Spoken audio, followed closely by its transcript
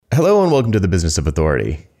Hello and welcome to the Business of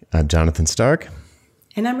Authority. I'm Jonathan Stark.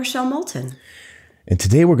 And I'm Rochelle Moulton. And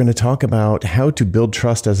today we're going to talk about how to build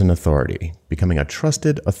trust as an authority, becoming a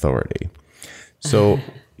trusted authority. So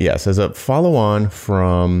yes, as a follow-on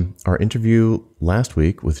from our interview last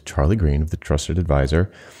week with Charlie Green of The Trusted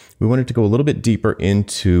Advisor, we wanted to go a little bit deeper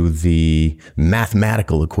into the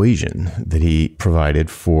mathematical equation that he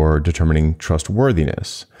provided for determining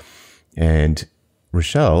trustworthiness. And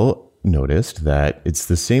Rochelle noticed that it's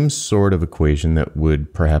the same sort of equation that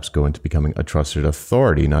would perhaps go into becoming a trusted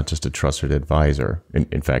authority, not just a trusted advisor.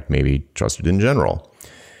 In fact, maybe trusted in general.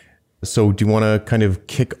 So do you want to kind of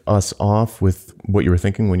kick us off with what you were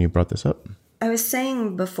thinking when you brought this up? I was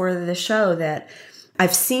saying before the show that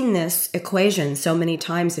I've seen this equation so many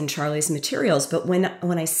times in Charlie's materials, but when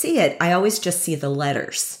I see it, I always just see the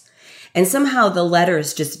letters. And somehow the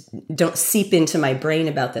letters just don't seep into my brain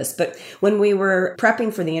about this. But when we were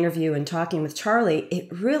prepping for the interview and talking with Charlie,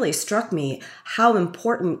 it really struck me how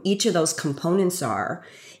important each of those components are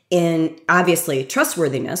in, obviously,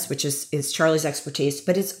 trustworthiness, which is Charlie's expertise,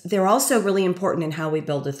 but they're also really important in how we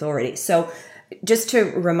build authority. So just to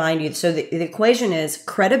remind you, so the equation is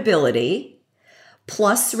credibility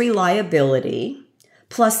plus reliability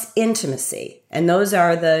plus intimacy. And those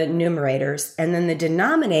are the numerators. And then the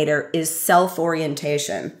denominator is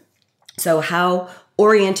self-orientation. So how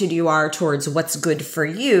oriented you are towards what's good for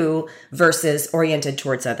you versus oriented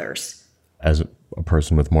towards others. As a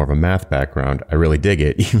person with more of a math background, I really dig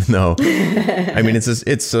it, even though, I mean,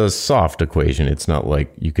 it's a soft equation. It's not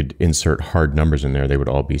like you could insert hard numbers in there. They would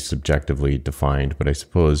all be subjectively defined. But I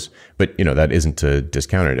suppose, that isn't to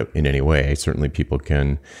discount it in any way. Certainly people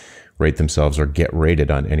can rate themselves or get rated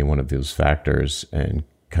on any one of those factors and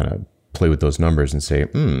kind of play with those numbers and say,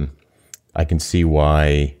 I can see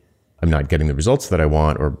why I'm not getting the results that I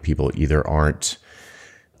want, or people either aren't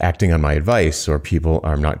acting on my advice, or people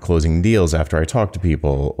are not closing deals after I talk to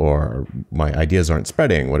people, or my ideas aren't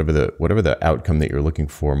spreading, whatever the outcome that you're looking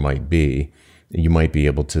for might be. You might be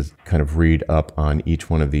able to kind of read up on each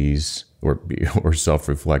one of these or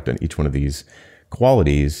self-reflect on each one of these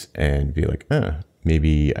qualities and be like,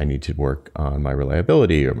 maybe I need to work on my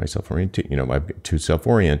reliability or my self-oriented, I'm too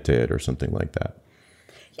self-oriented or something like that.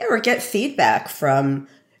 Yeah, or get feedback from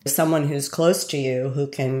someone who's close to you who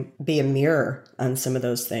can be a mirror on some of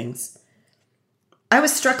those things. I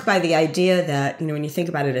was struck by the idea that, when you think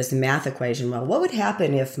about it as a math equation, well, what would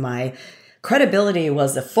happen if my credibility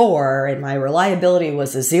was a 4 and my reliability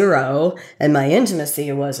was a 0 and my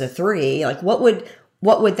intimacy was a 3? Like, what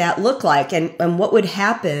would that look like? And what would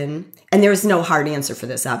happen? And there's no hard answer for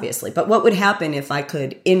this, obviously, but what would happen if I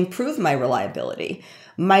could improve my reliability?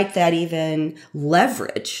 Might that even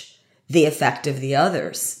leverage the effect of the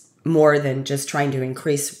others more than just trying to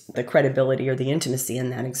increase the credibility or the intimacy in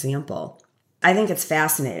that example? I think it's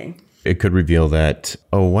fascinating. It could reveal that,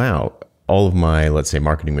 oh, wow, all of my, let's say,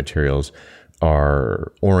 marketing materials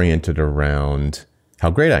are oriented around how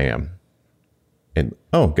great I am. And,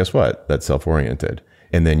 oh, guess what? That's self-oriented.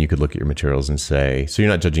 And then you could look at your materials and say, so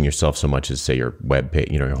you're not judging yourself so much as, say, your web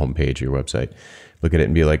page, your homepage or your website. Look at it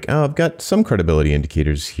and be like, oh, I've got some credibility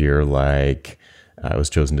indicators here, like I was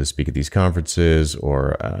chosen to speak at these conferences,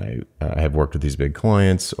 or I have worked with these big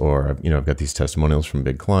clients, or I've got these testimonials from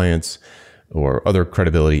big clients, or other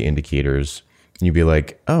credibility indicators. And you'd be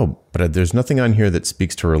like, oh, but there's nothing on here that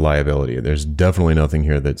speaks to reliability. There's definitely nothing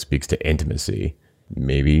here that speaks to intimacy.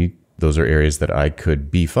 Maybe those are areas that I could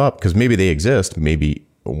beef up, because maybe they exist. Maybe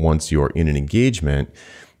once you're in an engagement,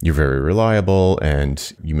 you're very reliable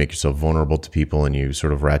and you make yourself vulnerable to people and you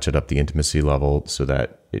sort of ratchet up the intimacy level so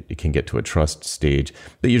that it can get to a trust stage.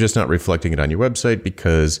 But you're just not reflecting it on your website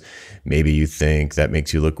because maybe you think that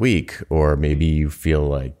makes you look weak, or maybe you feel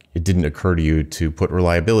like it didn't occur to you to put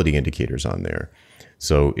reliability indicators on there.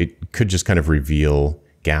 So it could just kind of reveal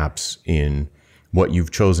gaps in what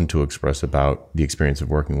you've chosen to express about the experience of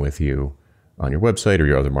working with you on your website or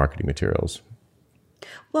your other marketing materials.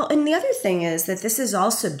 Well, and the other thing is that this is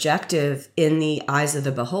all subjective in the eyes of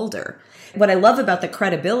the beholder. What I love about the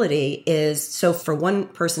credibility is, so for one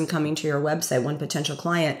person coming to your website, one potential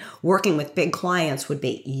client, working with big clients would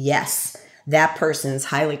be, yes, that person's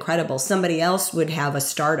highly credible. Somebody else would have a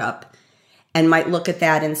startup and might look at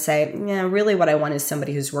that and say, yeah, really what I want is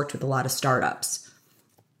somebody who's worked with a lot of startups.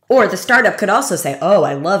 Or the startup could also say, oh,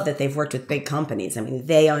 I love that they've worked with big companies. I mean,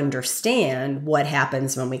 they understand what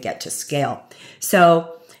happens when we get to scale.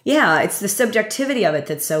 So yeah, it's the subjectivity of it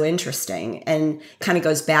that's so interesting, and kind of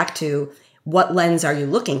goes back to what lens are you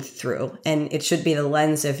looking through? And it should be the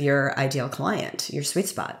lens of your ideal client, your sweet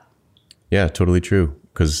spot. Yeah, totally true.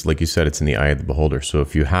 Because like you said, it's in the eye of the beholder. So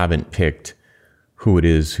if you haven't picked who it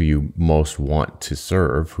is who you most want to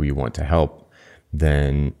serve, who you want to help,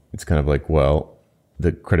 then it's kind of like, well,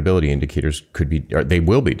 the credibility indicators could be, or they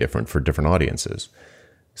will be different for different audiences.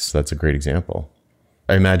 So that's a great example.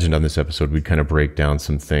 I imagined on this episode, we'd kind of break down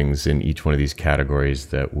some things in each one of these categories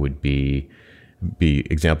that would be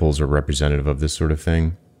examples or representative of this sort of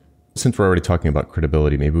thing. Since we're already talking about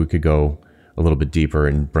credibility, maybe we could go a little bit deeper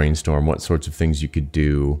and brainstorm what sorts of things you could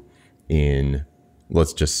do in,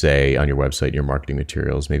 let's just say, on your website, your marketing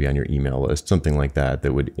materials, maybe on your email list, something like that,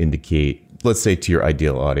 that would indicate, let's say, to your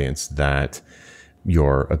ideal audience that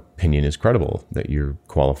your opinion is credible, that you're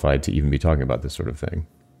qualified to even be talking about this sort of thing.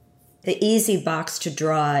 The easy box to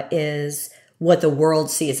draw is what the world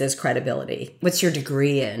sees as credibility. What's your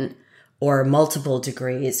degree in, or multiple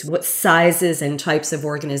degrees? What sizes and types of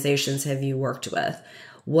organizations have you worked with?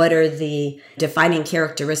 What are the defining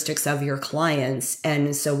characteristics of your clients?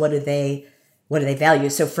 And so what do they value?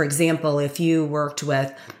 So for example, if you worked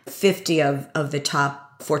with 50 of the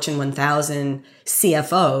top Fortune 1000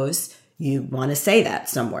 CFOs, you want to say that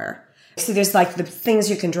somewhere. So there's like the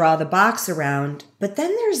things you can draw the box around, but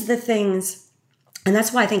then there's the things, and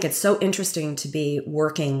that's why I think it's so interesting to be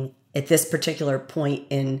working at this particular point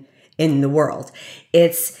in the world.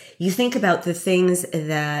 It's, you think about the things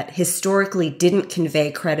that historically didn't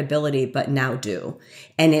convey credibility, but now do.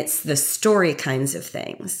 And it's the story kinds of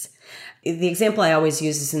things. The example I always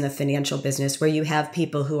use is in the financial business, where you have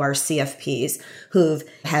people who are CFPs, who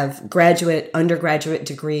have undergraduate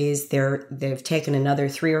degrees. They've taken another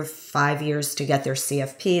 3 or 5 years to get their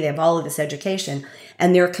CFP. They have all of this education,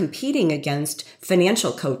 and they're competing against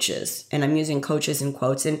financial coaches. And I'm using coaches in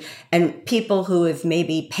quotes, and people who have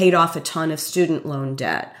maybe paid off a ton of student loan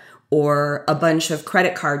debt or a bunch of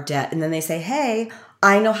credit card debt. And then they say, hey,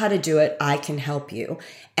 I know how to do it. I can help you.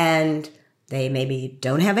 And they maybe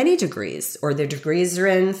don't have any degrees, or their degrees are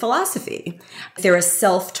in philosophy. They're a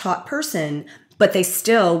self-taught person, but they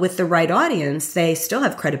still, with the right audience, they still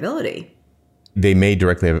have credibility. They may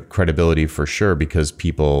directly have credibility for sure, because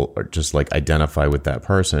people are just like identify with that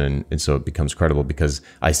person. And so it becomes credible because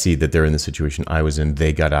I see that they're in the situation I was in.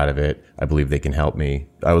 They got out of it. I believe they can help me.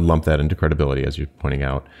 I would lump that into credibility, as you're pointing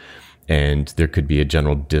out. And there could be a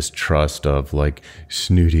general distrust of like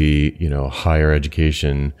snooty, higher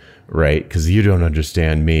education, right? Because you don't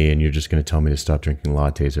understand me and you're just going to tell me to stop drinking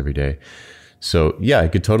lattes every day. So yeah, I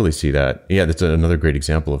could totally see that. Yeah, that's another great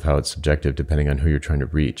example of how it's subjective depending on who you're trying to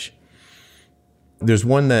reach. There's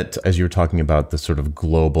one that, as you were talking about the sort of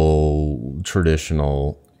global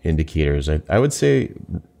traditional indicators, I would say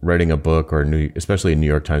writing a book, or especially a New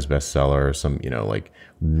York Times bestseller, or some, like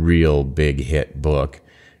real big hit book,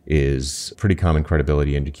 is a pretty common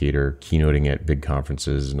credibility indicator. Keynoting at big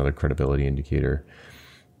conferences is another credibility indicator.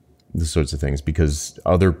 Those sorts of things, because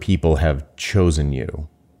other people have chosen you.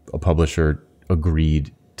 A publisher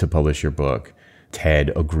agreed to publish your book.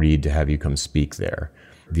 TED agreed to have you come speak there.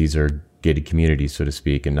 These are gated communities, so to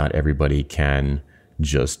speak, and not everybody can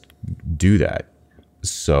just do that.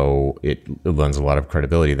 So it lends a lot of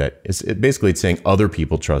credibility that it's saying other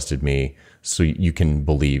people trusted me, so you can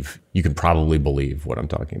probably believe what I'm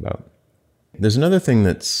talking about. There's another thing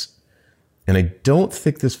and I don't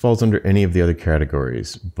think this falls under any of the other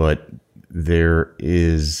categories, but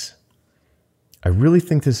I really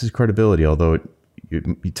think this is credibility, although you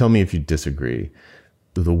tell me if you disagree.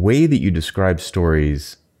 The way that you describe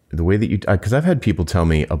stories, because I've had people tell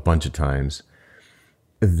me a bunch of times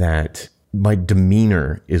that my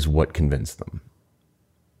demeanor is what convinced them.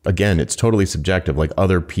 Again, it's totally subjective. Like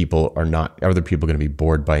other people going to be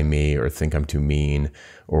bored by me or think I'm too mean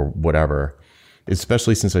or whatever.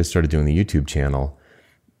 Especially since I started doing the YouTube channel,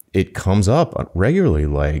 it comes up regularly.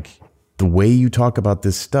 Like the way you talk about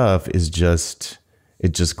this stuff it just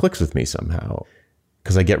clicks with me somehow.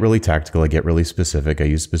 Because I get really tactical, I get really specific, I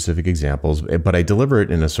use specific examples, but I deliver it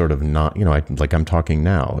in a sort of not, like I'm talking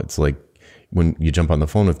now. It's like when you jump on the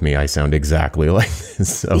phone with me, I sound exactly like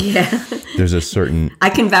this. So yeah. There's a certain... I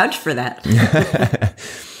can vouch for that.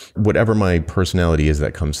 Whatever my personality is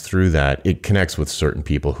that comes through that, it connects with certain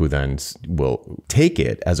people who then will take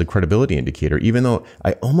it as a credibility indicator, even though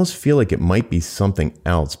I almost feel like it might be something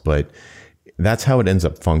else, but that's how it ends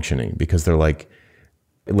up functioning, because they're like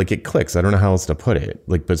it clicks. I don't know how else to put it.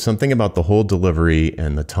 But something about the whole delivery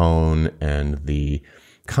and the tone and the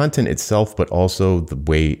content itself, but also the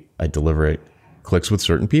way I deliver it clicks with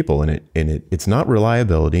certain people, and it's not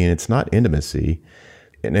reliability and it's not intimacy.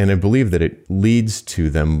 And I believe that it leads to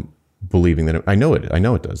them believing that I know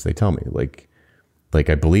it does. They tell me like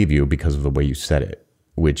I believe you because of the way you said it,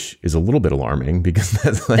 which is a little bit alarming because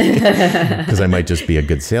that's because I might just be a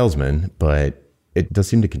good salesman, but it does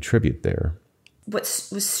seem to contribute there. what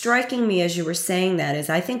was striking me as you were saying that is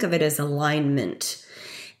I think of it as alignment.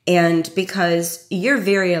 And because you're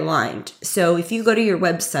very aligned. So if you go to your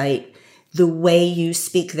website, the way you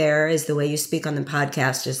speak there is the way you speak on the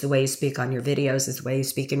podcast, is the way you speak on your videos, is the way you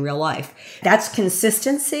speak in real life. That's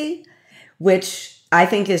consistency, which I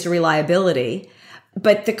think is reliability.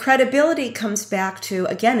 But the credibility comes back to,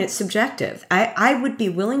 again, it's subjective. I would be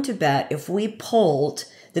willing to bet if we polled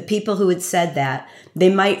the people who had said that, they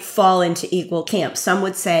might fall into equal camps. Some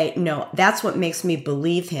would say, no, that's what makes me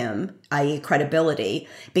believe him, i.e. credibility,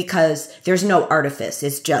 because there's no artifice.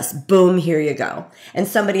 It's just boom, here you go. And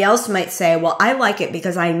somebody else might say, well, I like it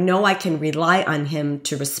because I know I can rely on him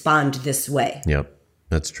to respond this way. Yep.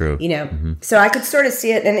 That's true. So I could sort of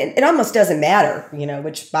see it, and it almost doesn't matter,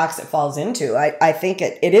 which box it falls into. I think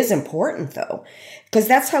it is important, though, because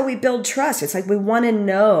that's how we build trust. It's like we want to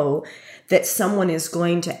know that someone is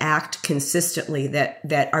going to act consistently,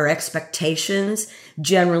 that our expectations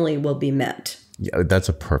generally will be met. Yeah, that's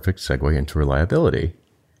a perfect segue into reliability.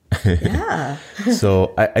 Yeah.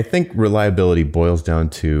 So I think reliability boils down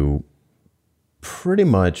to pretty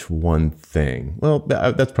much one thing. Well,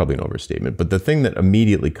 that's probably an overstatement, but the thing that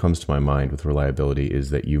immediately comes to my mind with reliability is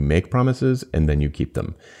that you make promises and then you keep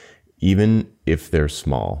them, even if they're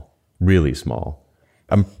small, really small.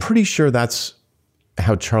 I'm pretty sure that's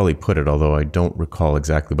how Charlie put it, although I don't recall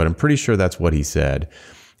exactly, but I'm pretty sure that's what he said.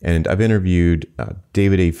 And I've interviewed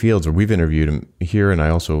David A. Fields, or we've interviewed him here, and I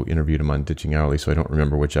also interviewed him on Ditching Hourly, so I don't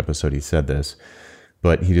remember which episode he said this.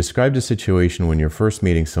 But he described a situation when you're first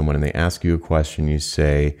meeting someone and they ask you a question,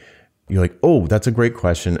 you're like, oh, that's a great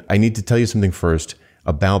question. I need to tell you something first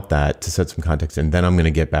about that to set some context, and then I'm going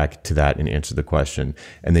to get back to that and answer the question.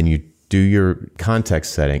 And then you do your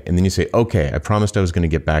context setting, and then you say, okay, I promised I was going to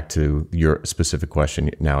get back to your specific question.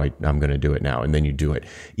 Now I'm going to do it now. And then you do it.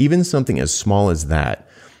 Even something as small as that,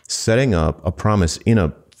 setting up a promise in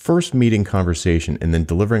a first meeting conversation and then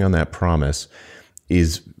delivering on that promise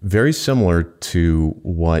is very similar to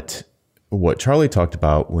what Charlie talked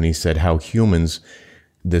about when he said how humans,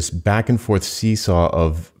 this back and forth seesaw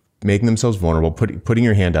of making themselves vulnerable, putting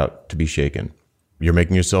your hand out to be shaken. You're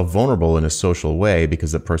making yourself vulnerable in a social way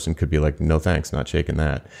because the person could be like, no, thanks, not shaking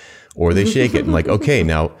that. Or they shake it and like, okay,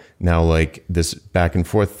 now like this back and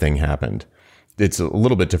forth thing happened. It's a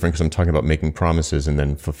little bit different because I'm talking about making promises and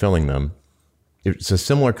then fulfilling them. It's a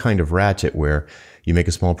similar kind of ratchet where you make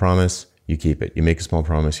a small promise, you keep it. You make a small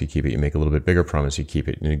promise, you keep it. You make a little bit bigger promise, you keep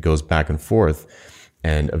it. And it goes back and forth.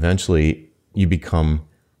 And eventually you become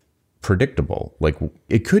predictable. Like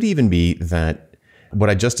it could even be that what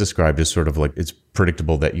I just described is sort of like it's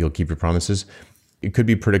predictable that you'll keep your promises. It could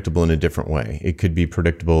be predictable in a different way. It could be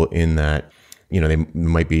predictable in that, they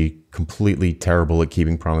might be completely terrible at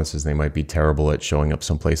keeping promises. They might be terrible at showing up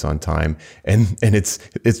someplace on time. And it's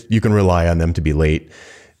you can rely on them to be late,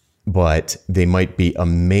 but they might be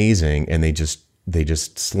amazing and they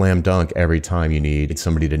just slam dunk every time you need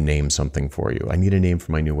somebody to name something for you. I need a name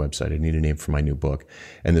for my new website. I need a name for my new book.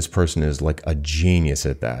 And this person is like a genius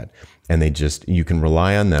at that. And you can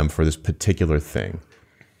rely on them for this particular thing.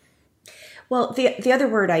 Well, the other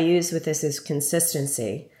word I use with this is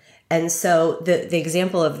consistency. And so the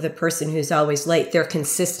example of the person who's always late, they're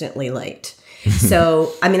consistently late.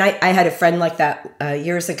 So, I mean, I had a friend like that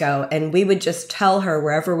years ago, and we would just tell her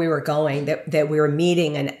wherever we were going that we were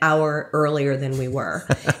meeting an hour earlier than we were.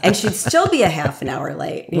 And she'd still be a half an hour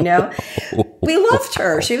late, We loved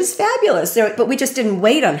her. She was fabulous. But we just didn't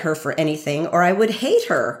wait on her for anything, or I would hate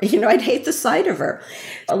her. I'd hate the sight of her.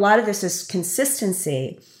 A lot of this is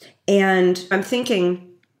consistency. And I'm thinking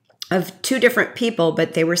of two different people,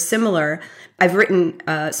 but they were similar. I've written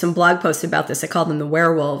some blog posts about this. I call them the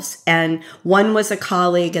werewolves. And one was a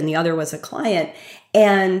colleague and the other was a client.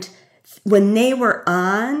 And when they were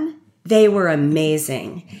on, they were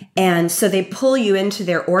amazing. And so they pull you into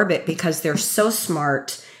their orbit because they're so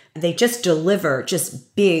smart. They just deliver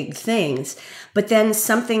just big things. But then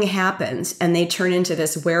something happens and they turn into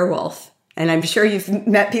this werewolf. And I'm sure you've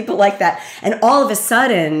met people like that. And all of a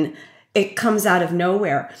sudden, it comes out of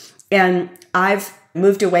nowhere. And I've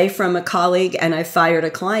moved away from a colleague and I fired a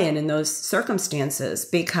client in those circumstances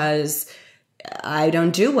because I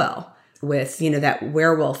don't do well with, that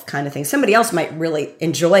werewolf kind of thing. Somebody else might really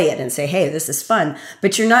enjoy it and say, hey, this is fun,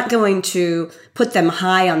 but you're not going to put them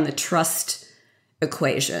high on the trust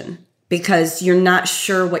equation because you're not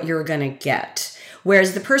sure what you're going to get.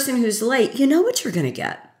 Whereas the person who's late, you know what you're going to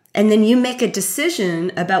get. And then you make a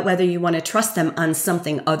decision about whether you want to trust them on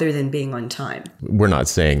something other than being on time. We're not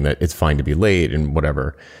saying that it's fine to be late and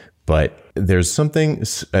whatever, but there's something,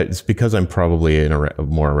 it's because I'm probably a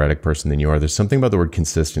more erratic person than you are. There's something about the word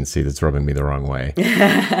consistency that's rubbing me the wrong way.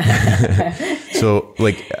 So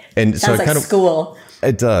like, and so Sounds I like kind of, school.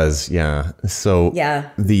 it does. Yeah. So Yeah.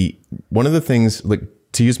 one of the things, like,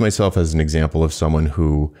 to use myself as an example of someone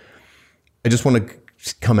who I just want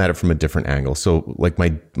to come at it from a different angle. So like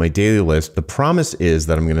my daily list, the promise is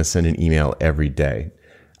that I'm going to send an email every day.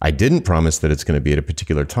 I didn't promise that it's going to be at a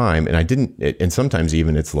particular time, and I didn't, and sometimes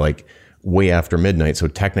even it's like way after midnight. So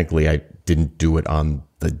technically I didn't do it on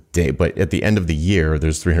the day, but at the end of the year,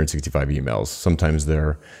 there's 365 emails. Sometimes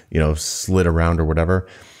they're, slid around or whatever,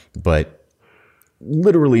 but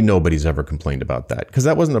literally nobody's ever complained about that because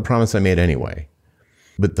that wasn't a promise I made anyway.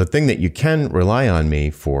 But the thing that you can rely on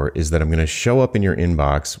me for is that I'm going to show up in your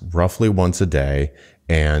inbox roughly once a day,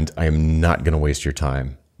 and I'm not going to waste your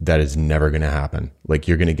time. That is never going to happen. Like,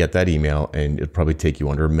 you're going to get that email and it'll probably take you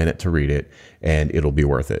under a minute to read it, and it'll be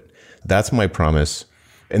worth it. That's my promise.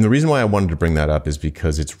 And the reason why I wanted to bring that up is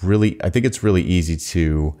because I think it's really easy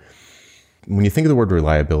to, when you think of the word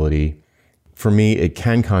reliability, for me, it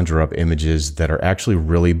can conjure up images that are actually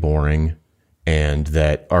really boring and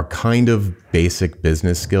that are kind of basic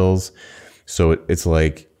business skills. So it's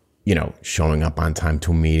like, showing up on time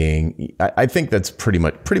to a meeting. I think that's pretty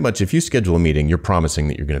much if you schedule a meeting, you're promising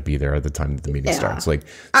that you're going to be there at the time that the meeting starts. Like,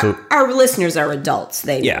 so our listeners are adults.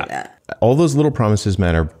 They know that. All those little promises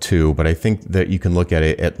matter too, but I think that you can look at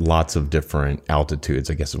it at lots of different altitudes,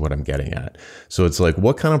 I guess is what I'm getting at. So it's like,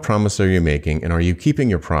 what kind of promise are you making, and are you keeping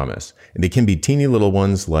your promise? And they can be teeny little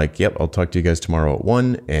ones like, yep, I'll talk to you guys tomorrow at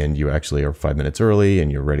 1, and you actually are 5 minutes early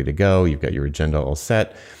and you're ready to go. You've got your agenda all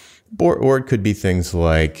set. Or it could be things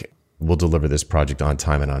like, we'll deliver this project on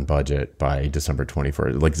time and on budget by December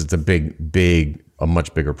 21st. Like, it's a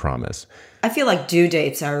much bigger promise. I feel like due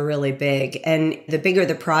dates are really big, and the bigger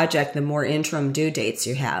the project, the more interim due dates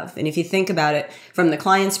you have. And if you think about it from the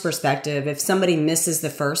client's perspective, if somebody misses the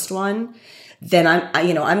first one, then I'm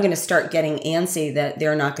going to start getting antsy that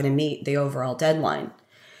they're not going to meet the overall deadline.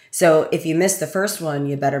 So if you miss the first one,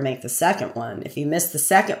 you better make the second one. If you miss the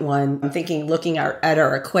second one, I'm thinking, looking at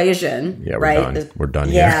our equation, yeah, right? We're done.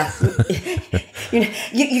 Yeah.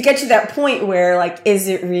 You get to that point where, like, is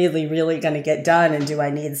it really, really going to get done? And do I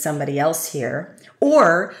need somebody else here?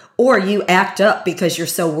 Or you act up because you're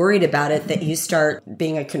so worried about it that you start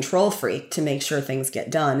being a control freak to make sure things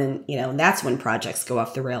get done. And, that's when projects go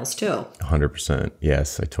off the rails too. 100%.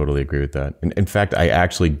 Yes, I totally agree with that. In fact, I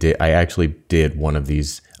actually did one of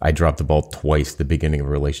these. I dropped the ball twice at the beginning of a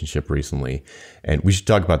relationship recently. And we should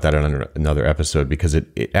talk about that on another episode, because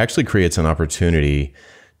it actually creates an opportunity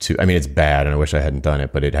to, it's bad and I wish I hadn't done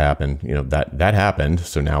it, but it happened. That happened.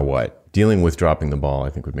 So now what? Dealing with dropping the ball,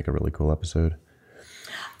 I think, would make a really cool episode.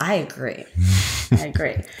 I agree. But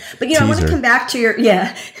I want to come back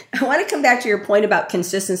to your point about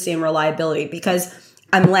consistency and reliability, because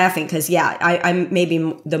I'm laughing because, I'm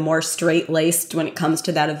maybe the more straight-laced when it comes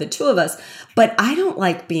to that of the two of us, but I don't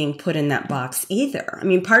like being put in that box either.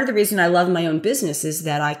 Part of the reason I love my own business is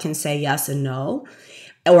that I can say yes and no,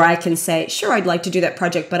 or I can say, sure, I'd like to do that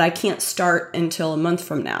project, but I can't start until a month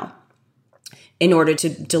from now in order to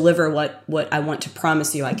deliver what I want to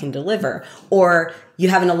promise you I can deliver, or you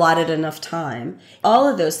haven't allotted enough time, all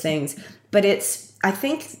of those things. But I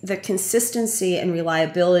think the consistency and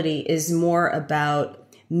reliability is more about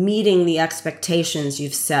meeting the expectations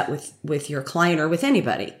you've set with your client or with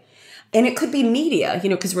anybody. And it could be media,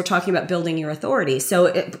 because we're talking about building your authority.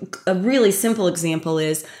 So a really simple example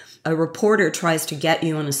is a reporter tries to get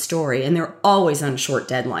you on a story, and they're always on short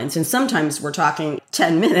deadlines. And sometimes we're talking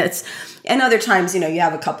 10 minutes, and other times, you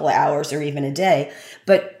have a couple of hours or even a day.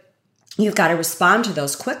 But you've got to respond to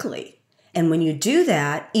those quickly. And when you do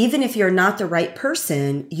that, even if you're not the right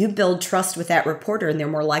person, you build trust with that reporter, and they're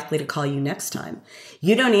more likely to call you next time.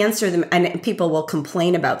 You don't answer them, and people will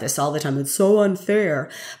complain about this all the time. It's so unfair.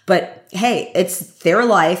 But hey, it's their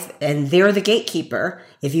life, and they're the gatekeeper.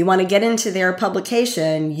 If you want to get into their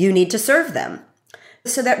publication, you need to serve them.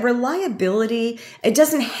 So that reliability, it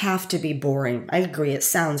doesn't have to be boring. I agree. It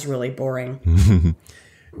sounds really boring.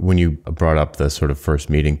 When you brought up the sort of first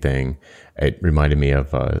meeting thing, it reminded me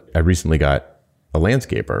of, I recently got a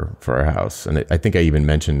landscaper for our house. And I think I even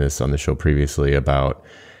mentioned this on the show previously about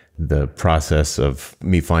the process of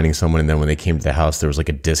me finding someone. And then when they came to the house, there was like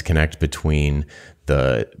a disconnect between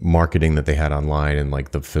the marketing that they had online and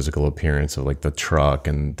like the physical appearance of like the truck,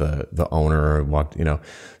 and the owner walked,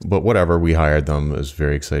 but whatever, we hired them. I was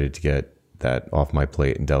very excited to get that off my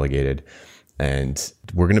plate and delegated. And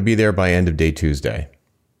we're going to be there by end of day Tuesday.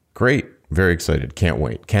 Great. Very excited. Can't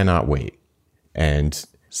wait. Cannot wait. And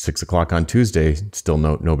 6:00 on Tuesday, still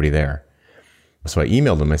nobody there. So I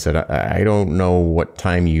emailed them. I said, I don't know what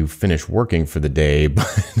time you finish working for the day, but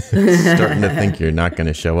starting to think you're not going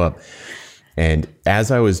to show up. And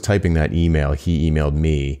as I was typing that email, he emailed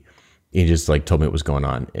me. He just like told me what was going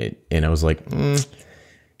on. And I was like,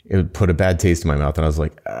 it would put a bad taste in my mouth. And I was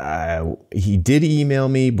like, he did email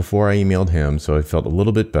me before I emailed him. So I felt a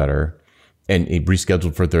little bit better. And he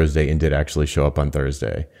rescheduled for Thursday and did actually show up on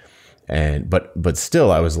Thursday. But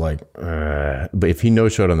still, I was like, but if he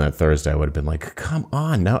no-showed on that Thursday, I would have been like, come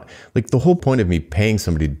on now. Like the whole point of me paying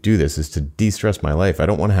somebody to do this is to de-stress my life. I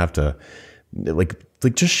don't want to have to like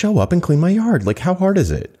just show up and clean my yard. Like how hard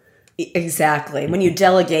is it? Exactly. When you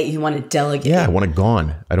delegate, you want to delegate. Yeah, I want it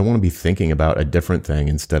gone. I don't want to be thinking about a different thing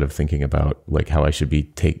instead of thinking about like how I should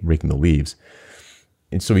be raking the leaves.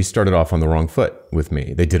 And so he started off on the wrong foot with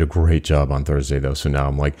me. They did a great job on Thursday, though. So now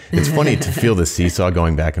I'm like, it's funny to feel the seesaw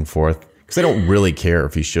going back and forth because I don't really care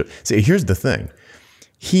if he should. See, here's the thing.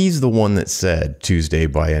 He's the one that said Tuesday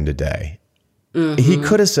by end of day. Mm-hmm. He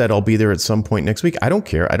could have said, I'll be there at some point next week. I don't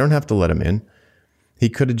care. I don't have to let him in. He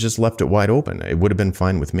could have just left it wide open. It would have been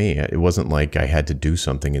fine with me. It wasn't like I had to do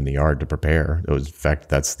something in the yard to prepare. It was, in fact,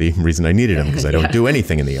 that's the reason I needed him because I don't do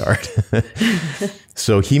anything in the yard.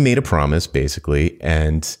 So he made a promise basically,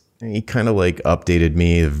 and he kind of like updated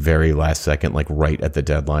me the very last second, like right at the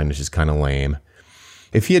deadline, which is kind of lame.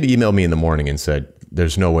 If he had emailed me in the morning and said,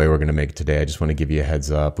 there's no way we're going to make it today. I just want to give you a heads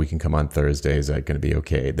up. We can come on Thursday. Is that going to be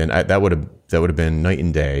okay? Then that would have been night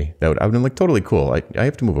and day. I would have been like totally cool. I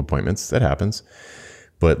have to move appointments. That happens.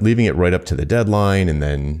 But leaving it right up to the deadline and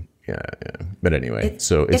then, yeah. But anyway,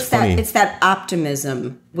 so it's funny. It's that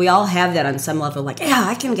optimism. We all have that on some level. Like, yeah,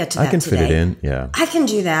 I can get to that today. I can fit it in, yeah. I can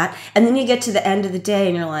do that. And then you get to the end of the day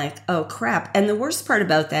and you're like, oh, crap. And the worst part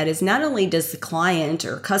about that is not only does the client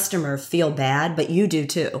or customer feel bad, but you do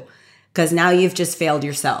too. Because now you've just failed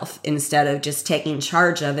yourself instead of just taking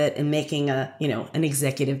charge of it and making an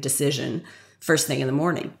executive decision first thing in the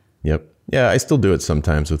morning. Yep. Yeah, I still do it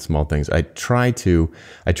sometimes with small things. I try to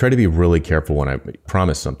be really careful when I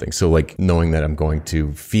promise something. So like knowing that I'm going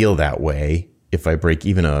to feel that way if I break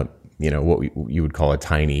even what you would call a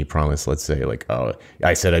tiny promise, let's say like, oh,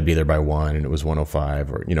 I said I'd be there by 1 and it was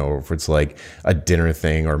 1:05, or if it's like a dinner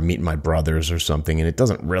thing or meeting my brothers or something and it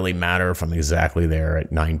doesn't really matter if I'm exactly there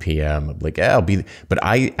at 9 p.m. I'm like, yeah, I'll be, but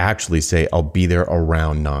I actually say I'll be there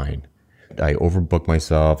around 9. I overbook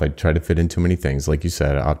myself. I try to fit in too many things, like you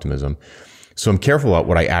said, optimism. So I'm careful about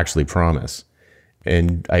what I actually promise.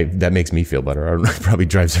 And that makes me feel better. It probably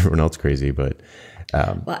drives everyone else crazy, but...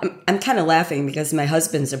 Well, I'm kind of laughing because my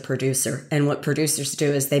husband's a producer. And what producers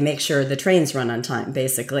do is they make sure the trains run on time,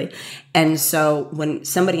 basically. And so when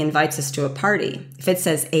somebody invites us to a party, if it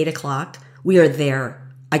says 8 o'clock, we are there,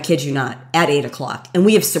 I kid you not, at 8 o'clock. And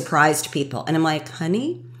we have surprised people. And I'm like,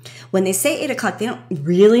 honey... When they say 8 o'clock, they don't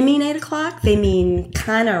really mean 8 o'clock. They mean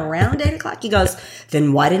kind of around 8 o'clock. He goes,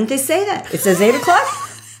 then why didn't they say that? It says 8 o'clock.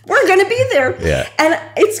 We're going to be there. Yeah. And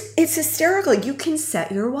it's hysterical. You can set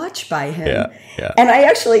your watch by him. Yeah. And I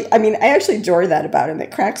actually enjoy that about him. It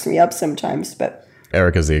cracks me up sometimes. But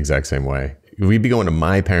Erica's the exact same way. We'd be going to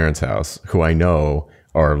my parents' house, who I know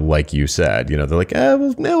are like you said. They're like,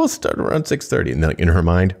 we'll start around 6:30. And then in her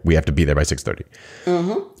mind, we have to be there by 6:30.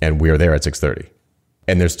 Mm-hmm. And we are there at 6:30.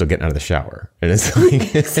 And they're still getting out of the shower. And it's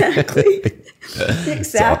like... Exactly.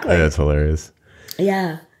 Exactly. That's hilarious.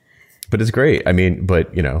 Yeah. But it's great. I mean,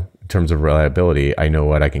 but, in terms of reliability, I know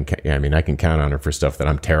what I can count on her for stuff that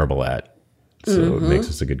I'm terrible at. So It makes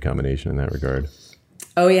us a good combination in that regard.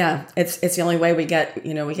 Oh, yeah. It's the only way we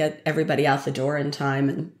get everybody out the door in time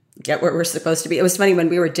and get where we're supposed to be. It was funny when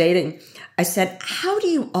we were dating. I said, how do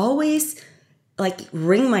you always...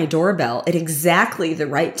 ring my doorbell at exactly the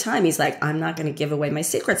right time? He's like, I'm not going to give away my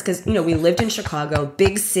secrets because, we lived in Chicago,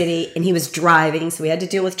 big city, and he was driving, so we had to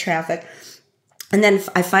deal with traffic. And then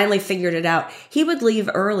I finally figured it out. He would leave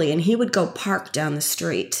early and he would go park down the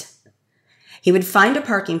street. He would find a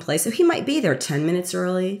parking place. So he might be there 10 minutes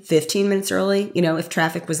early, 15 minutes early, if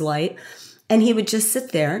traffic was light. And he would just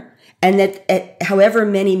sit there. And at however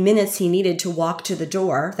many minutes he needed to walk to the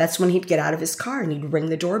door, that's when he'd get out of his car and he'd ring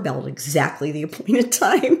the doorbell at exactly the appointed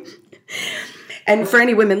time. And for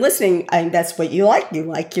any women listening, that's what you like. You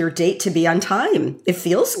like your date to be on time. It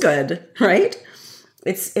feels good, right?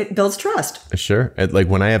 It builds trust. Sure. Like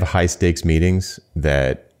when I have high stakes meetings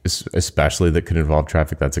especially that could involve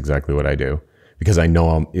traffic, that's exactly what I do. Because I know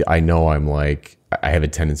I'm like, I have a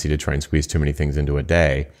tendency to try and squeeze too many things into a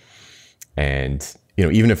day. And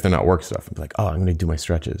even if they're not work stuff, I'm like, oh, I'm going to do my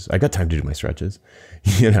stretches. I got time to do my stretches,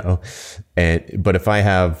 but if I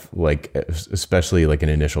have especially like an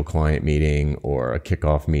initial client meeting or a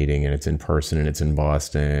kickoff meeting and it's in person and it's in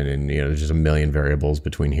Boston and, there's just a million variables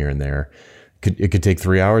between here and there, it could take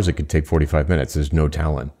 3 hours. It could take 45 minutes. There's no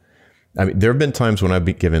telling. I mean, there have been times when I've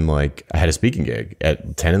been given, like, I had a speaking gig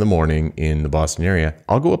at 10 in the morning in the Boston area.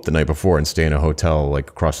 I'll go up the night before and stay in a hotel like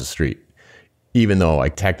across the street. Even though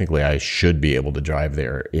I should be able to drive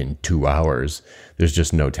there in 2 hours, there's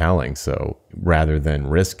just no telling. So rather than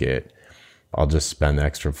risk it, I'll just spend the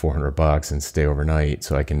extra $400 and stay overnight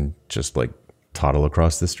so I can just like toddle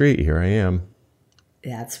across the street. Here I am.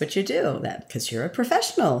 That's what you do, because you're a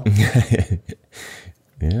professional.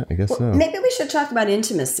 Yeah, I guess so. Maybe we should talk about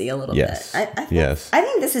intimacy a little bit. I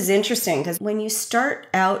think this is interesting because when you start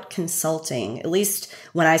out consulting, at least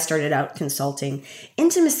when I started out consulting,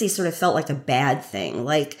 intimacy sort of felt like a bad thing.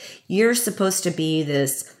 Like you're supposed to be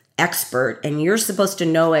this expert and you're supposed to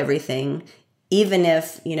know everything. Even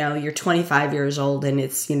if, you're 25 years old and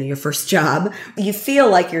it's, your first job, you feel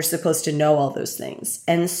like you're supposed to know all those things.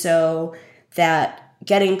 And so that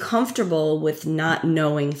getting comfortable with not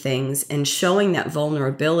knowing things and showing that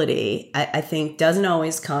vulnerability, I think doesn't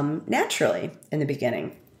always come naturally in the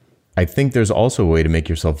beginning. I think there's also a way to make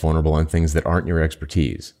yourself vulnerable on things that aren't your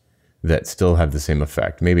expertise that still have the same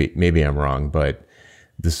effect. Maybe I'm wrong, but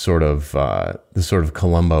this sort of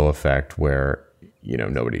Columbo effect where,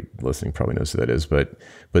 nobody listening probably knows who that is,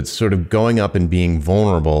 but sort of going up and being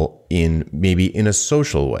vulnerable maybe in a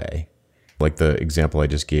social way. Like the example I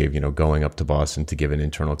just gave, going up to Boston to give an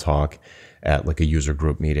internal talk at like a user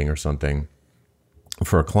group meeting or something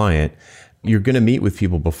for a client. You're going to meet with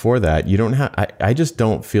people before that. You don't have, I just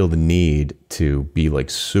don't feel the need to be like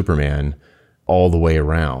Superman all the way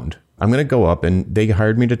around. I'm going to go up and they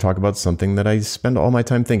hired me to talk about something that I spend all my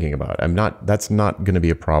time thinking about. That's not going to be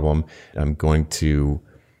a problem. I'm going to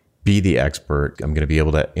be the expert. I'm going to be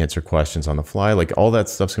able to answer questions on the fly. Like all that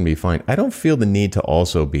stuff's going to be fine. I don't feel the need to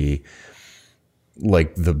also be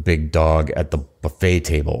like the big dog at the buffet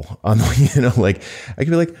table like I could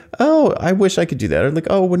be like, oh, I wish I could do that. Or like,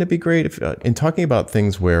 oh, wouldn't it be great if, in talking about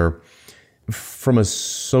things where from a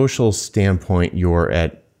social standpoint, you're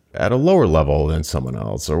at a lower level than someone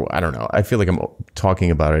else, or I don't know. I feel like I'm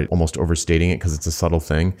talking about it, almost overstating it because it's a subtle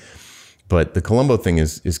thing. But the Columbo thing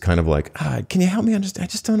is kind of like, can you help me understand? I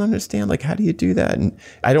just don't understand. Like, how do you do that? And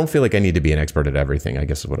I don't feel like I need to be an expert at everything, I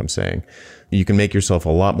guess is what I'm saying. You can make yourself a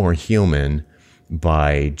lot more human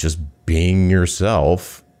by just being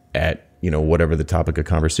yourself at, whatever the topic of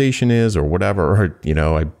conversation is or whatever, or,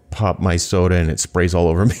 I pop my soda and it sprays all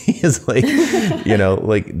over me. It's like,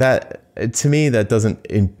 like that, to me, that doesn't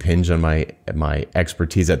impinge on my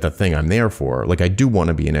expertise at the thing I'm there for. Like, I do want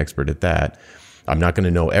to be an expert at that. I'm not going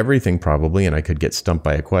to know everything probably, and I could get stumped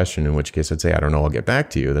by a question, in which case I'd say, I don't know, I'll get back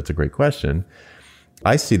to you. That's a great question.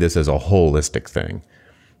 I see this as a holistic thing,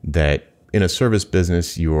 that in a service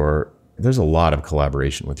business, there's a lot of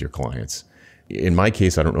collaboration with your clients. In my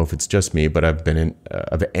case, I don't know if it's just me, but I've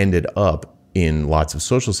ended up in lots of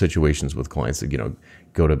social situations with clients that,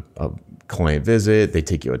 go to a client visit, they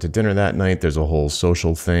take you out to dinner that night. There's a whole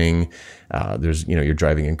social thing. There's, you're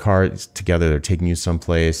driving in cars together, they're taking you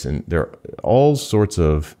someplace, and there are all sorts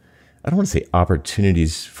of, I don't want to say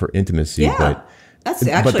opportunities for intimacy, but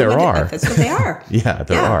there are. That's what they are. Yeah,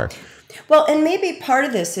 there are. Well, and maybe part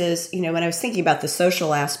of this is, when I was thinking about the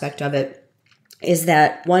social aspect of it, is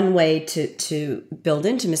that one way to build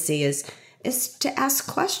intimacy is to ask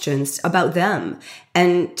questions about them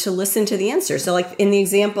and to listen to the answers. So like in the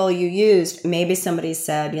example you used, maybe somebody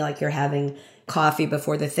said, you're having coffee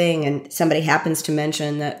before the thing, and somebody happens to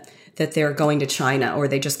mention that they're going to China or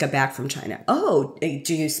they just got back from China. Oh,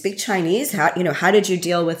 do you speak Chinese? How did you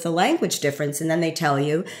deal with the language difference? And then they tell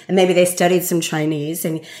you, and maybe they studied some Chinese.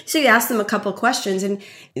 And so you ask them a couple questions and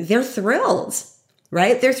they're thrilled,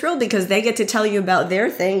 right? They're thrilled because they get to tell you about their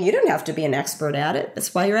thing. You don't have to be an expert at it.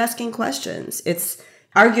 That's why you're asking questions. It's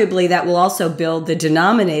arguably that will also build the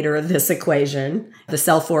denominator of this equation, the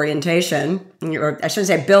self-orientation, or I shouldn't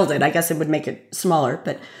say build it. I guess it would make it smaller,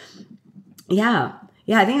 but yeah.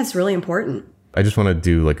 Yeah, I think it's really important. I just want to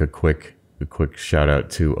do like a quick shout out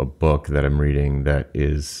to a book that I'm reading that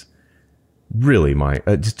is really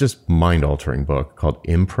just mind altering book called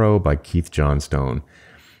Impro by Keith Johnstone.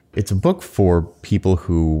 It's a book for people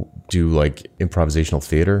who do like improvisational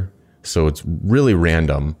theater. So it's really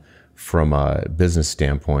random from a business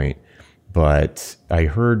standpoint. But I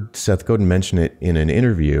heard Seth Godin mention it in an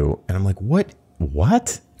interview and I'm like, what?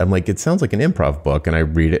 I'm like, it sounds like an improv book. And I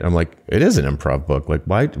read it and I'm like, it is an improv book. Like,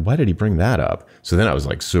 why did he bring that up? So then I was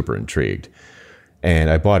like super intrigued and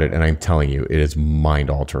I bought it, and I'm telling you, it is mind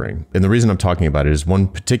altering. And the reason I'm talking about it is one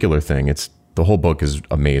particular thing. The whole book is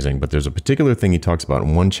amazing, but there's a particular thing he talks about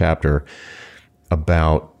in one chapter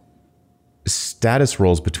about status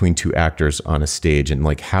roles between two actors on a stage and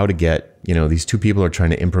like how to get, these two people are trying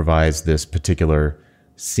to improvise this particular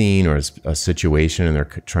scene or a situation, and they're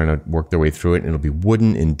trying to work their way through it, and it'll be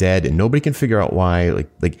wooden and dead, and nobody can figure out why.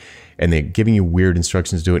 And they're giving you weird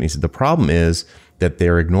instructions to do it. And he said the problem is that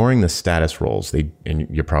they're ignoring the status roles. And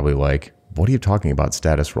you're probably like, what are you talking about,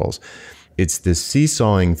 status roles? It's this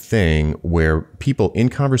seesawing thing where people in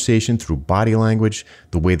conversation through body language,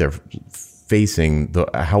 the way they're facing,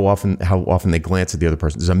 how often they glance at the other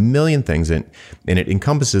person. There's a million things, and it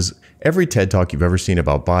encompasses every TED Talk you've ever seen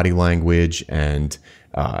about body language and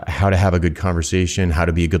how to have a good conversation, how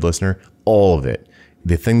to be a good listener, all of it.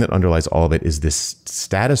 The thing that underlies all of it is this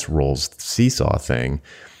status roles seesaw thing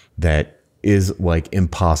that is like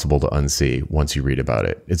impossible to unsee once you read about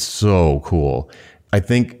it. It's so cool. I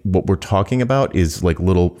think what we're talking about is like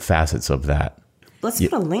little facets of that. Let's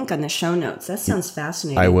put a link on the show notes. That sounds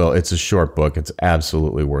fascinating. I will. It's a short book. It's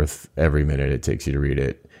absolutely worth every minute it takes you to read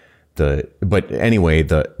it. But anyway,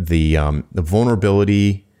 the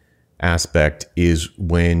vulnerability aspect is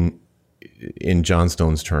when, in John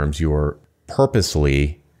Stone's terms, you're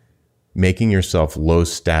purposely making yourself low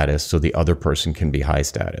status so the other person can be high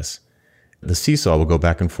status. The seesaw will go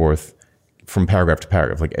back and forth from paragraph to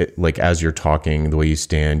paragraph. Like as you're talking, the way you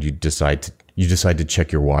stand, you decide to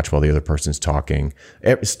check your watch while the other person's talking,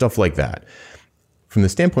 stuff like that. From the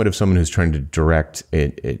standpoint of someone who's trying to direct a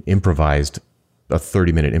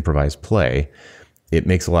 30-minute improvised play, it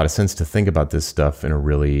makes a lot of sense to think about this stuff in a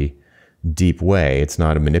really deep way. It's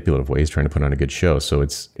not a manipulative way. He's trying to put on a good show. So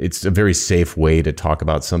it's a very safe way to talk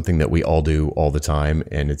about something that we all do all the time.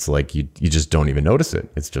 And it's like you just don't even notice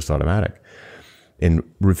it. It's just automatic. And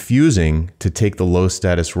refusing to take the low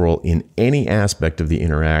status role in any aspect of the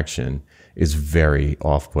interaction is very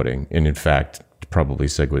off-putting. And in fact, probably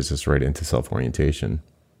segues us right into self-orientation.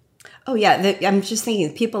 Oh, yeah. I'm just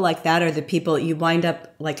thinking people like that are the people you wind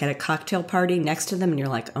up like at a cocktail party next to them and you're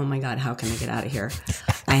like, oh my God, how can I get out of here?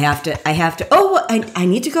 I have to. Oh, I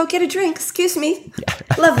need to go get a drink. Excuse me. Yeah.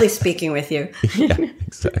 Lovely speaking with you. Yeah,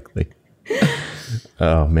 exactly.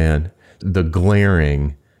 Oh, man. The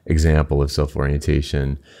glaring example of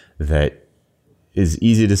self-orientation that is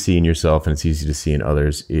easy to see in yourself and it's easy to see in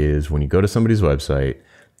others is when you go to somebody's website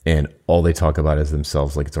and all they talk about is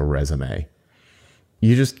themselves like it's a resume.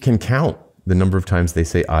 You just can count the number of times they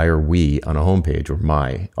say I or we on a homepage, or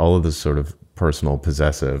my, all of this sort of personal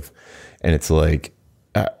possessive. And it's like,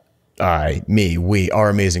 I, me, we, our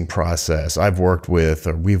amazing process, I've worked with,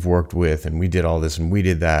 or we've worked with, and we did all this and we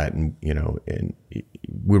did that. And, and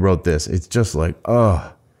we wrote this. It's just like,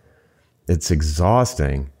 it's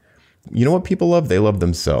exhausting. You know what people love? They love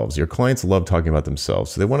themselves. Your clients love talking about themselves.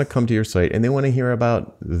 So they want to come to your site and they want to hear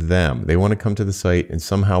about them. They want to come to the site and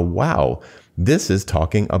somehow, wow, this is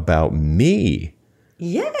talking about me.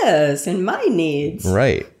 Yes, and my needs.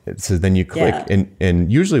 Right. So then you click. Yeah.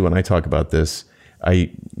 And usually when I talk about this,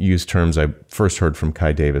 I use terms I first heard from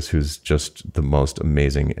Kai Davis, who's just the most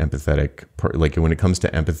amazing empathetic. Like when it comes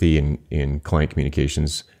to empathy in client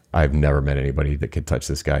communications, I've never met anybody that could touch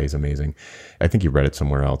this guy. He's amazing. I think you read it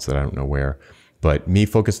somewhere else that I don't know where. But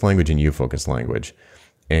me-focused language and you-focused language.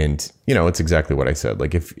 And, it's exactly what I said.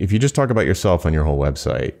 Like if you just talk about yourself on your whole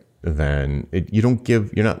website, then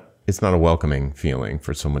it's not a welcoming feeling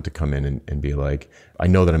for someone to come in and be like, I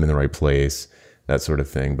know that I'm in the right place, that sort of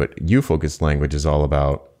thing. But you-focused language is all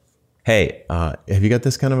about, hey, have you got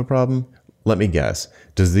this kind of a problem? Let me guess.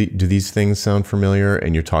 Do these things sound familiar?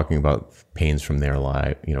 And you're talking about pains from their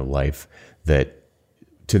life that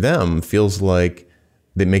to them feels like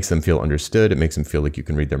that makes them feel understood. It makes them feel like you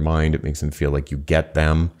can read their mind. It makes them feel like you get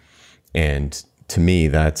them. And to me,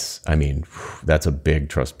 that's a big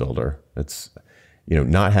trust builder. It's,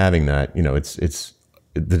 not having that, it's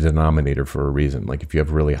the denominator for a reason. Like if you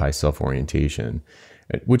have really high self-orientation,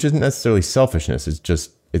 which isn't necessarily selfishness, it's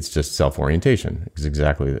just self-orientation. It's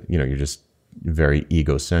exactly, you're just very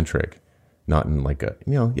egocentric, not in like a,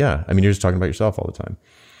 you're just talking about yourself all the time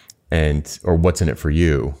or what's in it for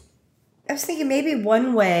you. I was thinking maybe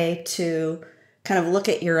one way to kind of look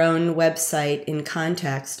at your own website in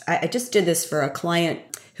context. I just did this for a client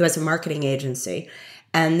who has a marketing agency,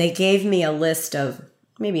 and they gave me a list of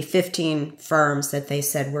maybe 15 firms that they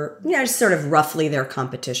said were, sort of roughly their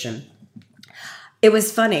competition. It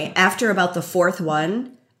was funny. After about the fourth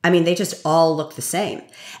one, they just all looked the same.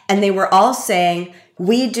 And they were all saying,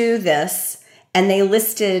 we do this. And they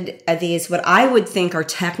listed these, what I would think are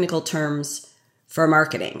technical terms for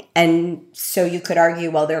marketing. And so you could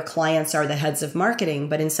argue, well, their clients are the heads of marketing,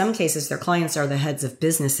 but in some cases, their clients are the heads of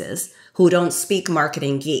businesses who don't speak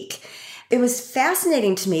marketing geek. It was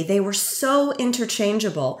fascinating to me. They were so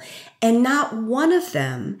interchangeable, and not one of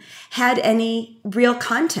them had any real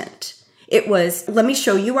content. It was, let me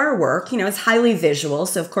show you our work. It's highly visual.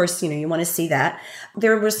 So of course, you want to see that.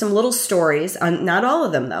 There were some little stories, not all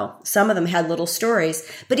of them though. Some of them had little stories,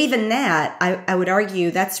 but even that, I would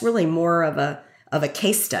argue that's really more of a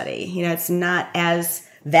case study. It's not as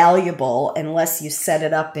valuable unless you set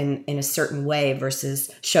it up in a certain way versus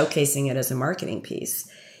showcasing it as a marketing piece.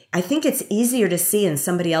 I think it's easier to see in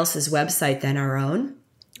somebody else's website than our own.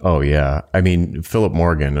 Oh, yeah. I mean, Philip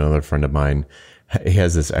Morgan, another friend of mine, he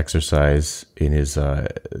has this exercise in his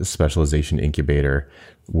specialization incubator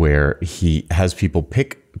where he has people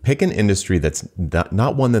pick an industry that's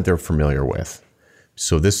not one that they're familiar with.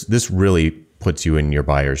 So this really puts you in your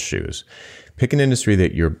buyer's shoes. Pick an industry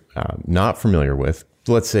that you're not familiar with.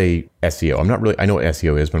 Let's say SEO. I know what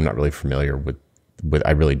SEO is, but I'm not really familiar with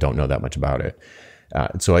I really don't know that much about it.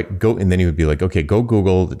 So I go, and then he would be like, okay, go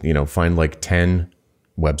Google, find like 10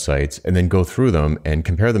 websites and then go through them and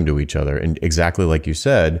compare them to each other. And exactly like you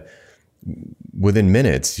said, within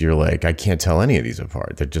minutes, you're like, I can't tell any of these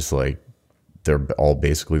apart. They're just like, they're all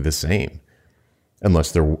basically the same.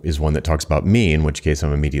 Unless there is one that talks about me, in which case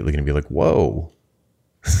I'm immediately going to be like, whoa,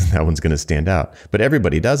 that one's going to stand out. But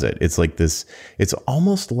everybody does it. It's like this, it's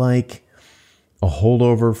almost like a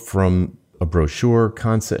holdover from a brochure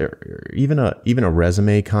concept, or even a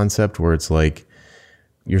resume concept, where it's like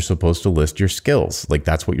you're supposed to list your skills. Like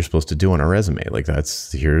that's what you're supposed to do on a resume. Like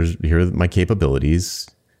here are my capabilities.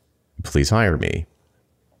 Please hire me.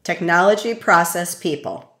 Technology, process,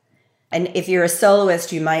 people. And if you're a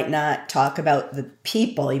soloist, you might not talk about the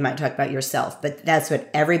people. You might talk about yourself. But that's what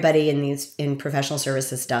everybody in professional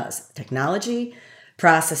services does. Technology,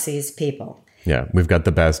 processes, people. Yeah, we've got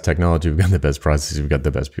the best technology, we've got the best processes, we've got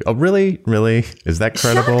the best people. Oh, really? Really? Is that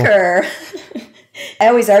credible? Shocker. I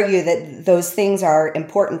always argue that those things are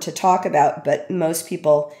important to talk about, but most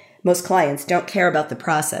clients don't care about the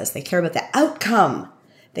process. They care about the outcome.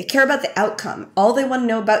 All they want to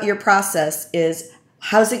know about your process is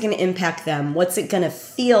how's it going to impact them? What's it going to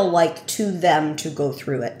feel like to them to go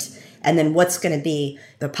through it? And then what's going to be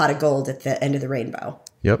the pot of gold at the end of the rainbow?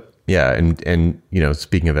 Yep. Yeah. And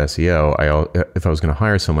speaking of SEO, if I was going to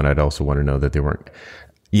hire someone, I'd also want to know that they weren't,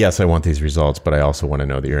 yes, I want these results, but I also want to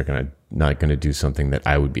know that you're not going to do something that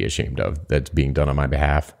I would be ashamed of that's being done on my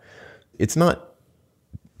behalf. It's not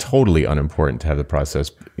totally unimportant to have the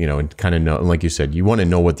process, and kind of know, like you said, you want to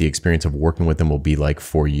know what the experience of working with them will be like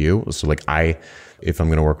for you. So like if I'm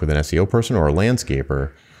going to work with an SEO person or a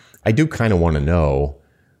landscaper, I do kind of want to know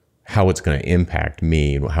how it's going to impact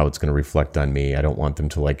me and how it's going to reflect on me. I don't want them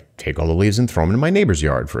to like take all the leaves and throw them in my neighbor's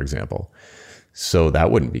yard, for example. So that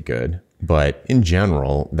wouldn't be good. But in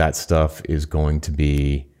general, that stuff is going to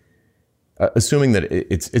be, assuming that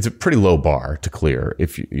it's a pretty low bar to clear.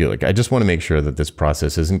 If you're like, I just want to make sure that this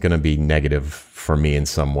process isn't going to be negative for me in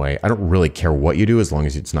some way. I don't really care what you do as long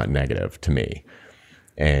as it's not negative to me.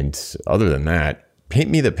 And other than that, paint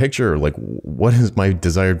me the picture. Like, what is my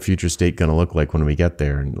desired future state going to look like when we get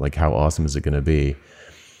there? And like, how awesome is it going to be?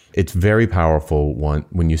 It's very powerful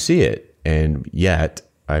when you see it. And yet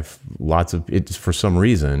it's for some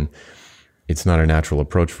reason, it's not a natural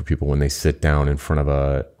approach for people when they sit down in front of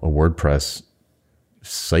a WordPress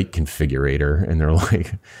site configurator and they're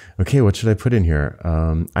like, okay, what should I put in here?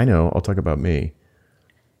 I know, I'll talk about me.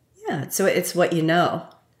 Yeah. So it's what you know.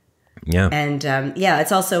 Yeah. And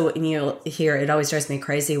it's also, you'll hear, it always drives me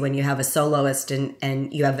crazy when you have a soloist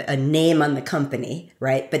and you have a name on the company,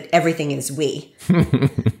 right? But everything is we.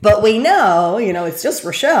 But we know, it's just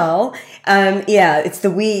Rochelle. It's the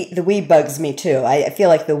we bugs me too. I feel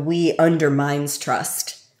like the we undermines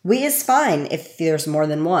trust. We is fine if there's more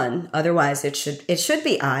than one. Otherwise, it should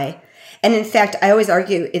be I. And in fact, I always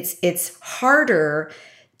argue it's harder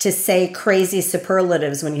to say crazy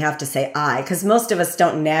superlatives when you have to say I, because most of us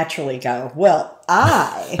don't naturally go, well,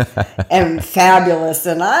 I am fabulous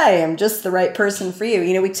and I am just the right person for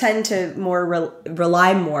you. We tend to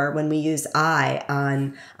rely more when we use I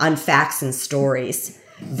on facts and stories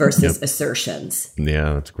versus assertions.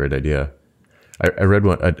 Yeah, that's a great idea. I read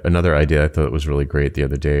another idea I thought was really great the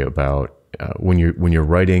other day about when you're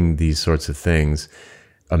writing these sorts of things.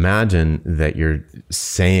 Imagine that you're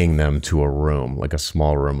saying them to a room, like a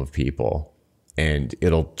small room of people, and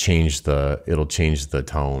it'll change the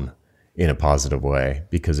tone in a positive way,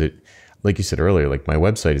 because it, like you said earlier, like my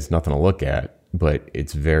website is nothing to look at, but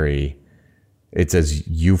it's as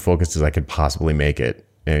you focused as I could possibly make it.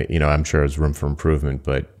 I'm sure there's room for improvement,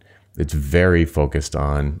 but it's very focused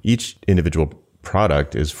on each individual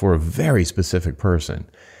product is for a very specific person.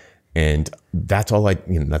 And that's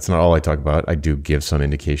not all I talk about. I do give some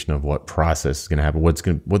indication of what process is going to happen,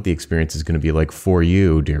 what the experience is going to be like for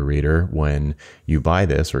you, dear reader, when you buy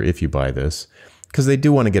this, or if you buy this, because they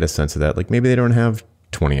do want to get a sense of that. Like maybe they don't have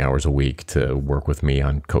 20 hours a week to work with me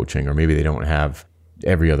on coaching, or maybe they don't have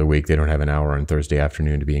every other week, they don't have an hour on Thursday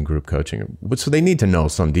afternoon to be in group coaching. So they need to know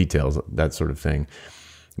some details, that sort of thing.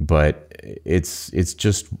 But it's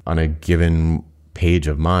just on a given page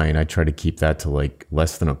of mine, I try to keep that to like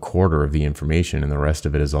less than a quarter of the information, and the rest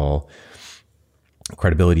of it is all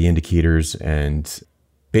credibility indicators and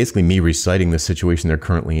basically me reciting the situation they're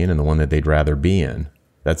currently in and the one that they'd rather be in.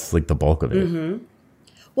 That's like the bulk of it. Mm-hmm.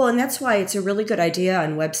 Well, and that's why it's a really good idea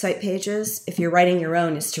on website pages, if you're writing your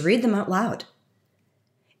own, is to read them out loud.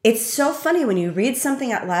 It's so funny when you read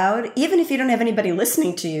something out loud, even if you don't have anybody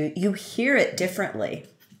listening to you, you hear it differently.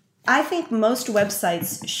 I think most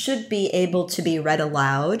websites should be able to be read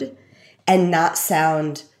aloud and not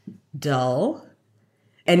sound dull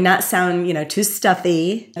and not sound, too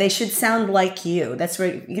stuffy. They should sound like you. That's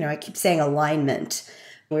where, I keep saying alignment.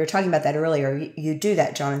 We were talking about that earlier. You do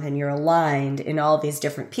that, Jonathan. You're aligned in all these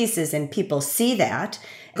different pieces, and people see that.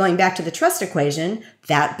 Going back to the trust equation,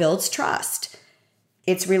 that builds trust.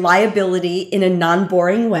 It's reliability in a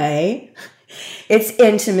non-boring way. It's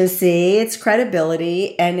intimacy, it's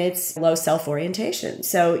credibility, and it's low self-orientation.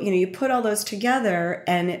 So, you put all those together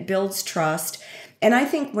and it builds trust. And I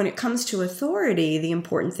think when it comes to authority, the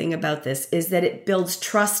important thing about this is that it builds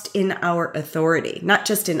trust in our authority, not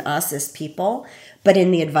just in us as people, but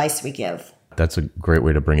in the advice we give. That's a great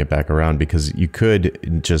way to bring it back around, because you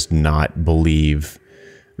could just not believe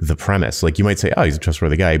the premise. Like you might say, oh, he's a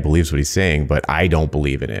trustworthy guy, he believes what he's saying, but I don't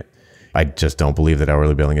believe in it. I just don't believe that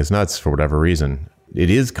hourly billing is nuts for whatever reason. It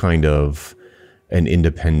is kind of an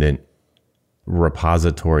independent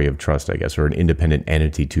repository of trust, I guess, or an independent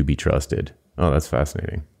entity to be trusted. Oh, that's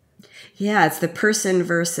fascinating. Yeah, it's the person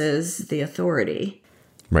versus the authority.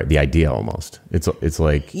 Right, the idea almost. It's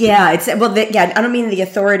like I don't mean the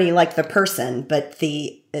authority like the person, but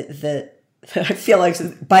the I feel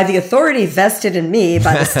like by the authority vested in me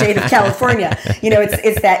by the state of California.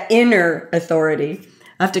 It's that inner authority.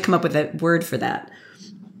 I have to come up with a word for that.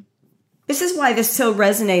 This is why this so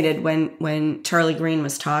resonated when Charlie Green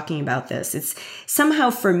was talking about this. It's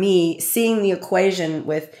somehow for me, seeing the equation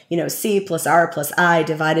with, C plus R plus I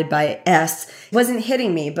divided by S wasn't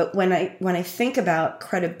hitting me. But when I think about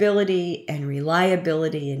credibility and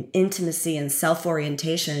reliability and intimacy and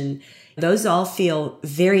self-orientation, those all feel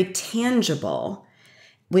very tangible.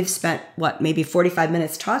 We've spent, maybe 45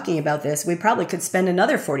 minutes talking about this. We probably could spend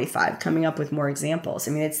another 45 coming up with more examples.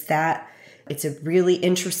 I mean, it's a really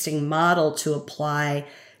interesting model to apply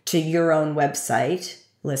to your own website,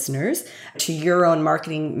 listeners, to your own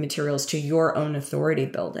marketing materials, to your own authority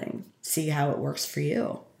building. See how it works for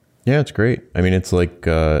you. Yeah, it's great. I mean, it's like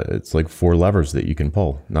 4 levers that you can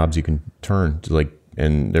pull, knobs you can turn,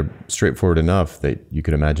 and they're straightforward enough that you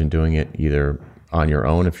could imagine doing it either on your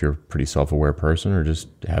own if you're a pretty self-aware person, or just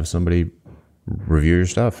have somebody review your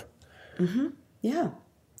stuff. Mm-hmm. Yeah.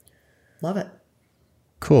 Love it.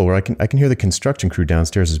 Cool. Well, I can hear the construction crew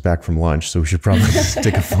downstairs is back from lunch, so we should probably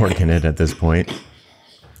stick a fork in it at this point.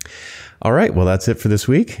 All right. Well, that's it for this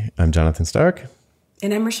week. I'm Jonathan Stark.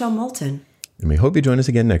 And I'm Rochelle Moulton. And we hope you join us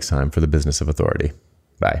again next time for the Business of Authority.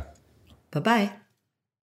 Bye. Bye-bye.